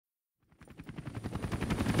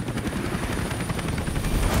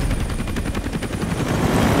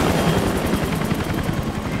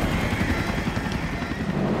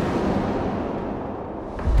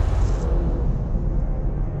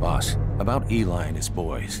about Eli and his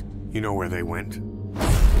boys. You know where they went?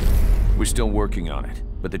 We're still working on it,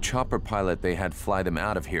 but the chopper pilot they had fly them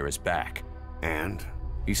out of here is back. And?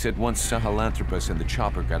 He said once Sahelanthropus and the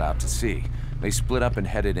chopper got out to sea, they split up and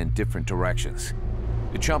headed in different directions.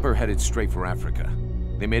 The chopper headed straight for Africa.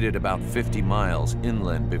 They made it about 50 miles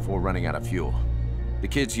inland before running out of fuel. The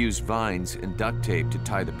kids used vines and duct tape to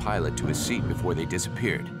tie the pilot to his seat before they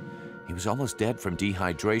disappeared. He was almost dead from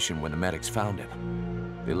dehydration when the medics found him.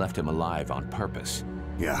 They left him alive on purpose.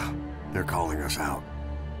 Yeah, they're calling us out.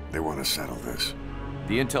 They want to settle this.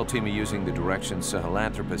 The intel team are using the direction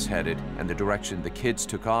Sahelanthropus headed and the direction the kids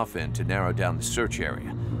took off in to narrow down the search area.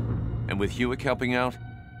 And with Hewick helping out,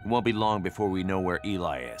 it won't be long before we know where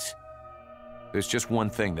Eli is. There's just one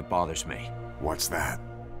thing that bothers me. What's that?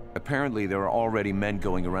 Apparently, there are already men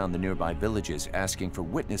going around the nearby villages asking for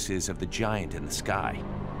witnesses of the giant in the sky.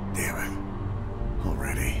 Damn it.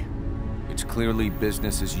 Already? It's clearly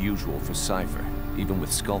business as usual for Cypher, even with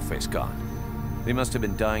Skullface gone. They must have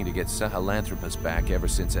been dying to get Sahelanthropus back ever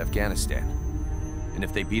since Afghanistan. And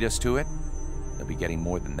if they beat us to it, they'll be getting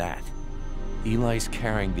more than that. Eli's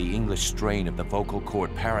carrying the English strain of the vocal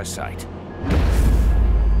cord parasite.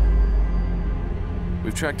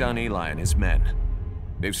 We've tracked down Eli and his men.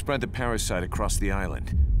 They've spread the parasite across the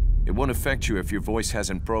island. It won't affect you if your voice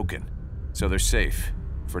hasn't broken, so they're safe,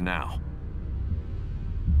 for now.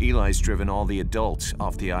 Eli's driven all the adults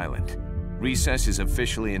off the island. Recess is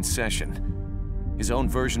officially in session. His own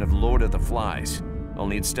version of Lord of the Flies,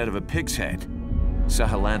 only instead of a pig's head,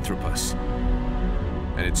 Sahelanthropus.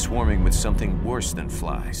 And it's swarming with something worse than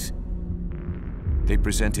flies. They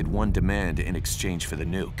presented one demand in exchange for the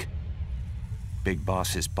nuke. Big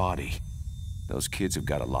Boss's body. Those kids have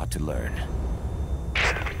got a lot to learn.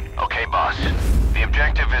 Okay, boss. The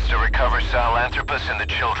objective is to recover Sahelanthropus and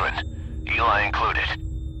the children, Eli included.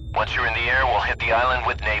 Once you're in the air, we'll hit the island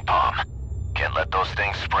with napalm. Can't let those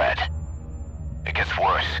things spread. It gets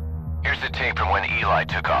worse. Here's the tape from when Eli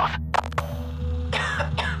took off.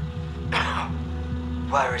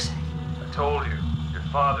 Where is he? I told you, your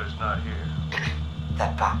father's not here.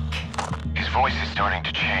 They're back. His voice is starting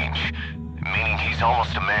to change, meaning he's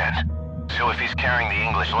almost a man. So if he's carrying the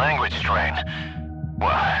English language strain,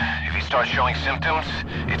 well, if he starts showing symptoms,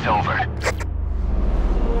 it's over.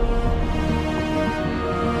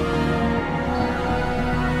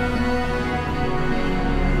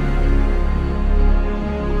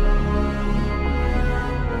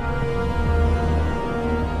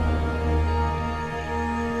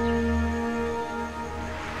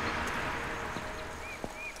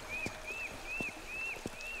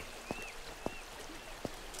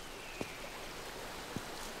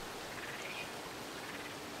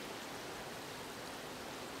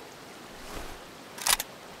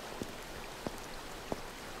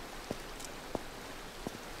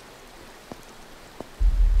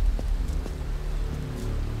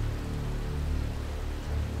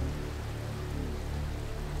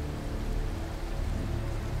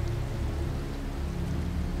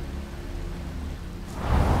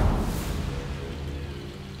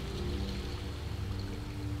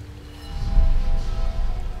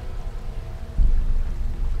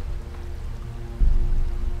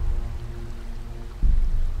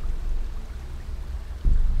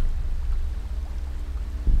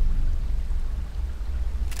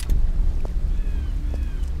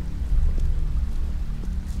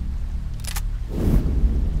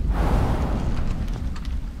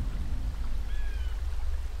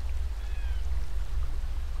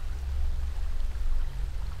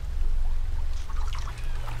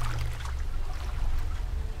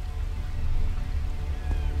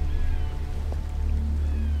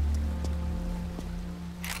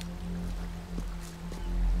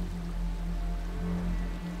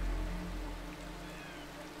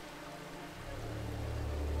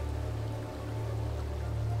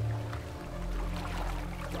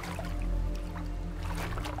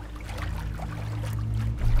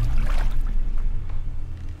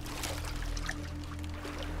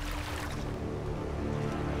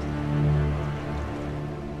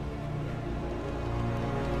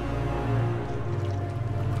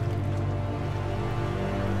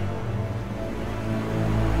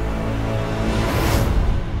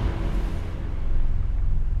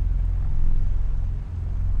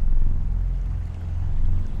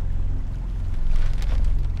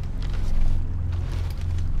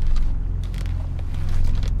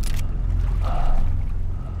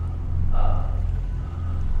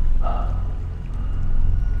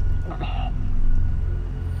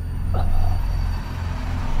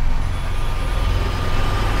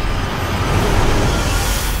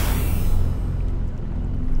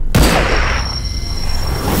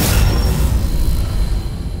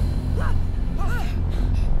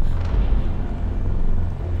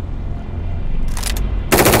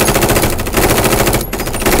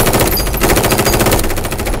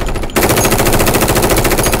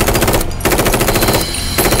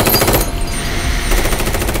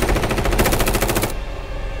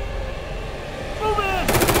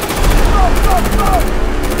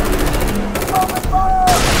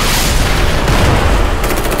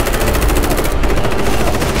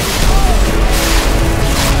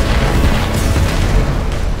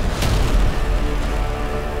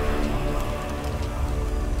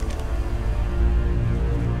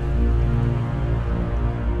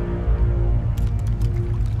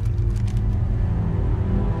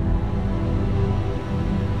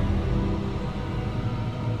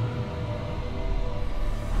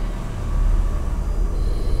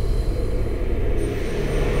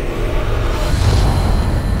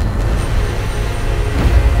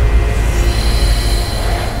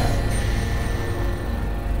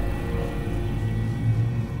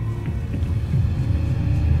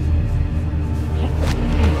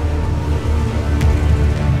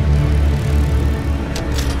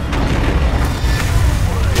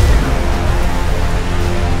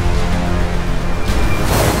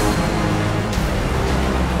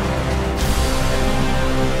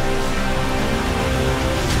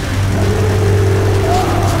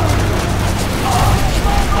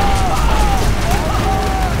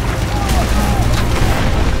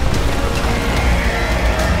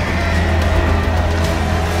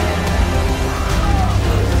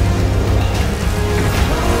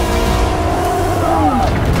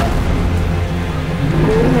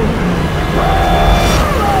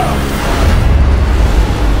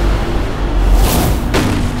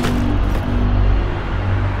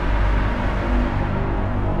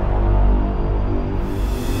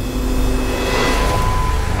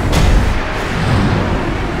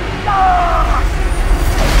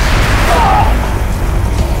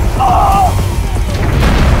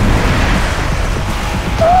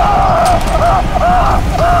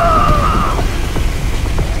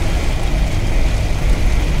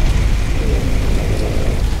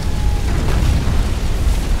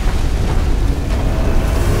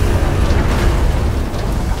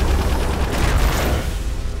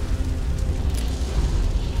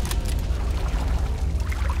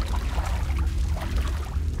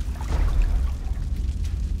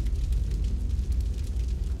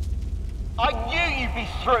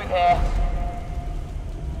 through here.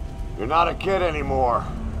 You're not a kid anymore.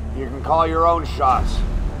 You can call your own shots.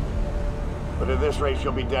 But at this rate,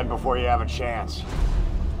 you'll be dead before you have a chance.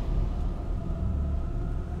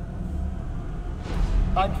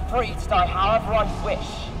 I'm free to die however I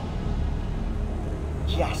wish.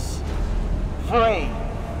 Yes, free.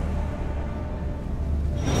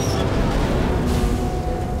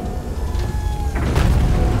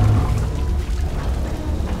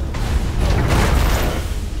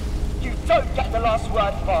 You don't get the last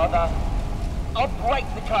word, Father. I'll break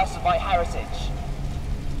the curse of my heritage.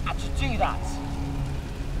 And to do that,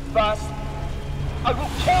 first, I will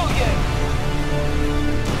kill you!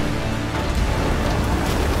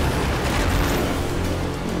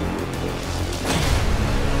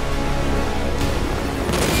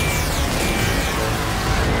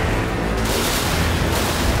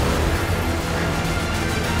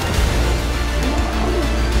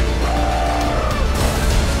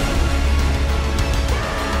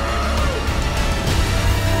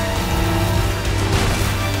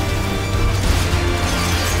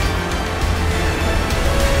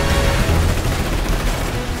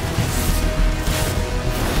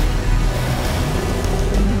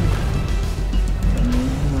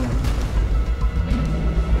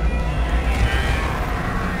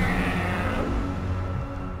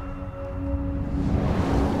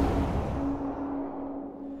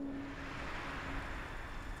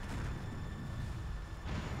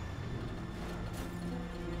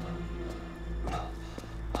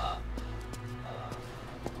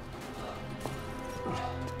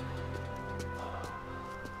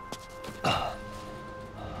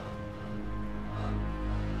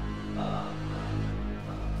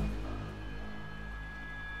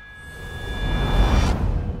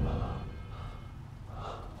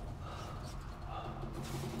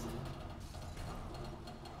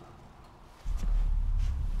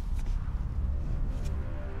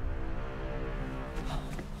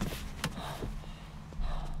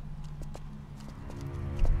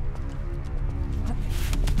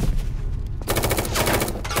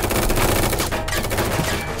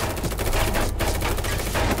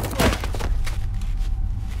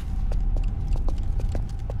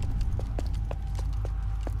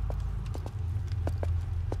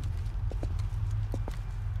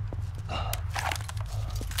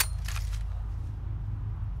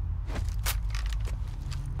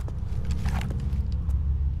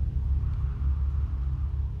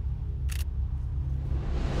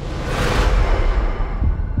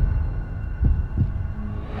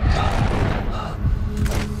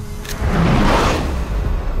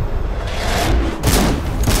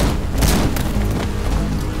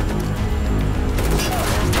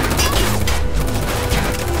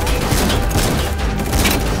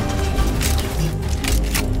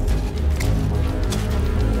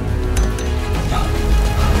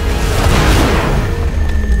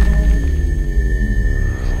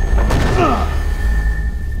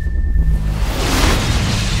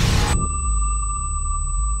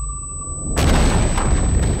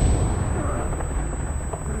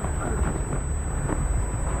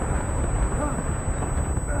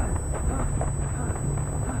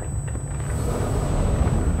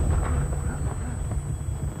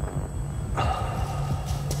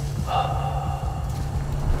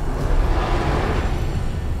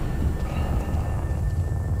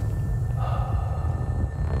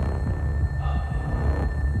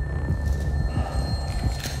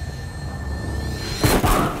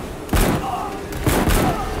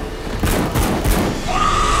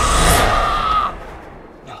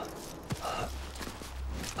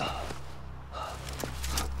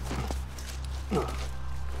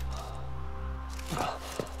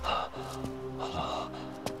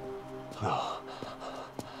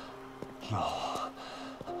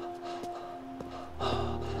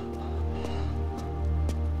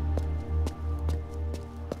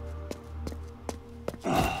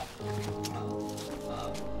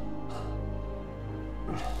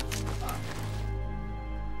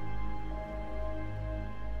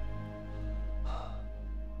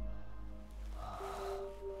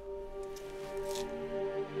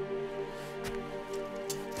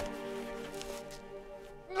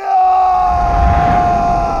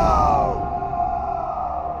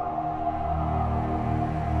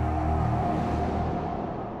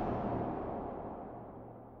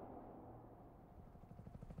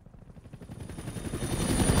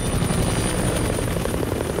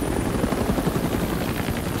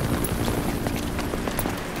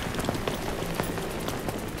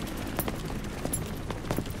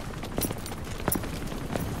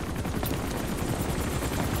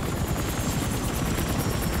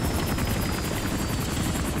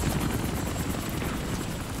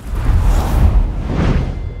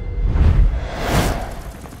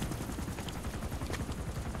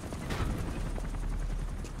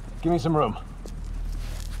 Give me some room.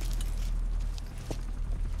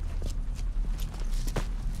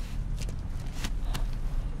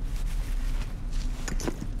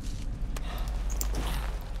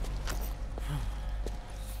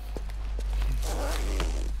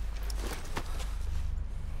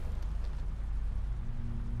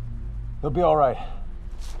 He'll be all right.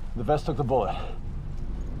 The vest took the bullet.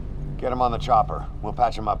 Get him on the chopper. We'll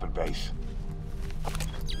patch him up at base.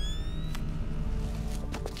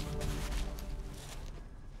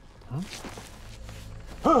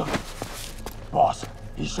 Boss,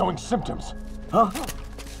 he's showing symptoms. Huh?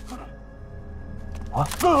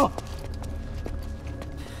 What?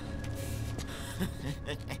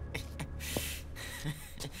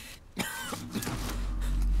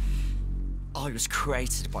 I was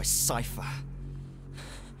created by Cypher.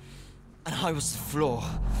 And I was the flaw.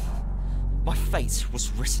 My fate was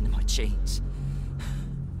written in my genes.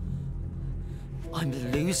 I'm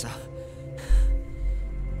the loser.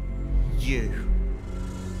 You.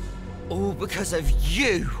 All because of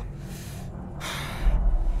you.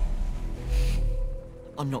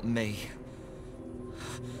 I'm not me.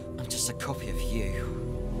 I'm just a copy of you.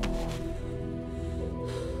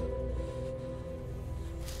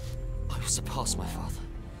 I will surpass my father.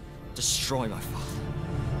 Destroy my father.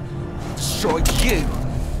 Destroy you!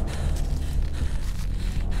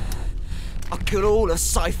 I'll kill all of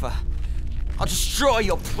Cypher. I'll destroy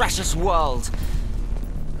your precious world.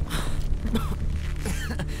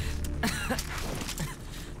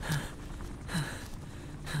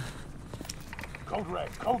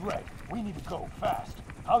 Code Red, we need to go, fast.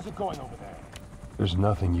 How's it going over there? There's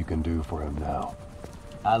nothing you can do for him now.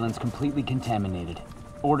 Island's completely contaminated.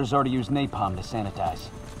 Orders are to use napalm to sanitize.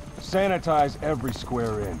 Sanitize every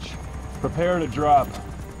square inch. Prepare to drop.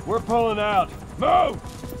 We're pulling out. Move!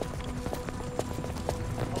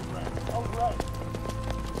 Code Red.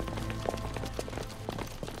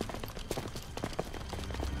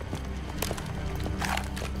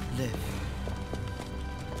 Live.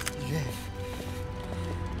 Live.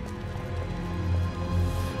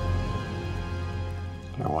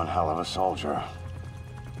 You're one hell of a soldier.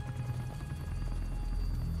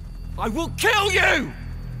 I will kill you!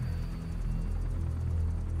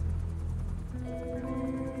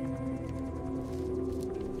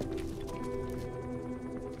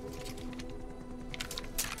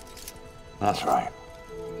 That's right.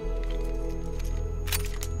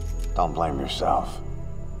 Don't blame yourself.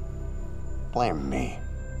 Blame me.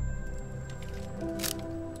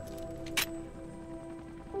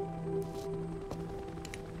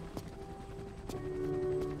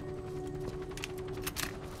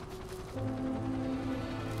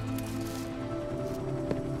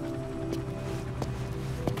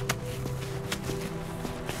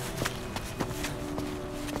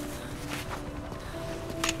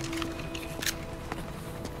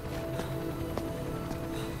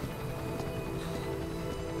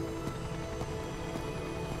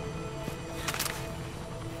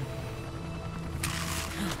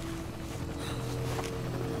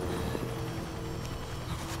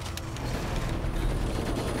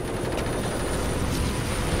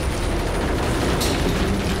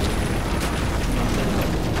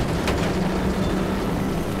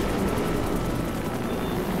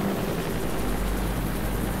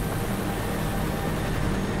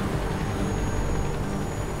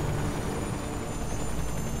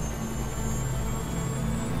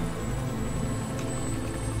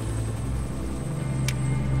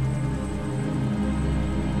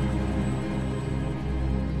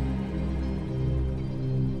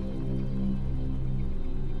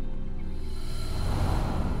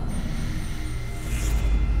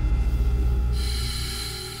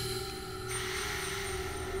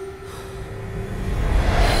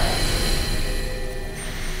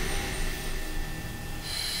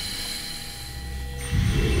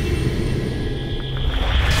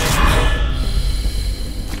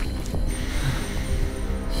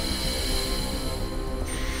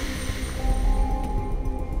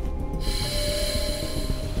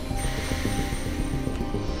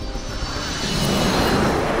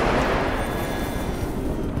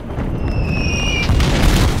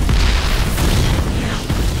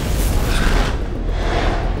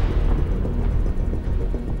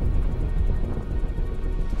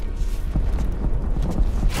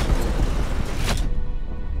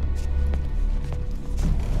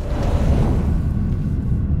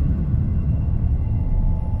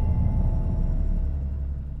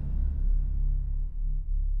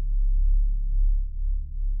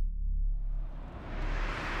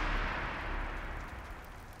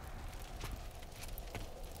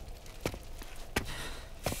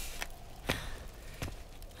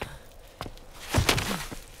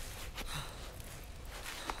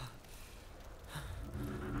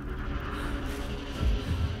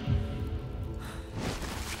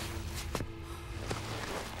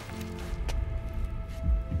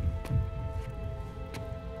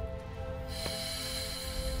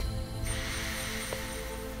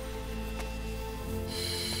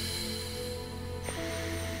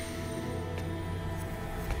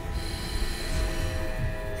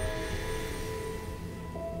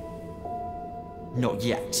 Not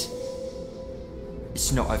yet.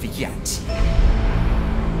 It's not over yet.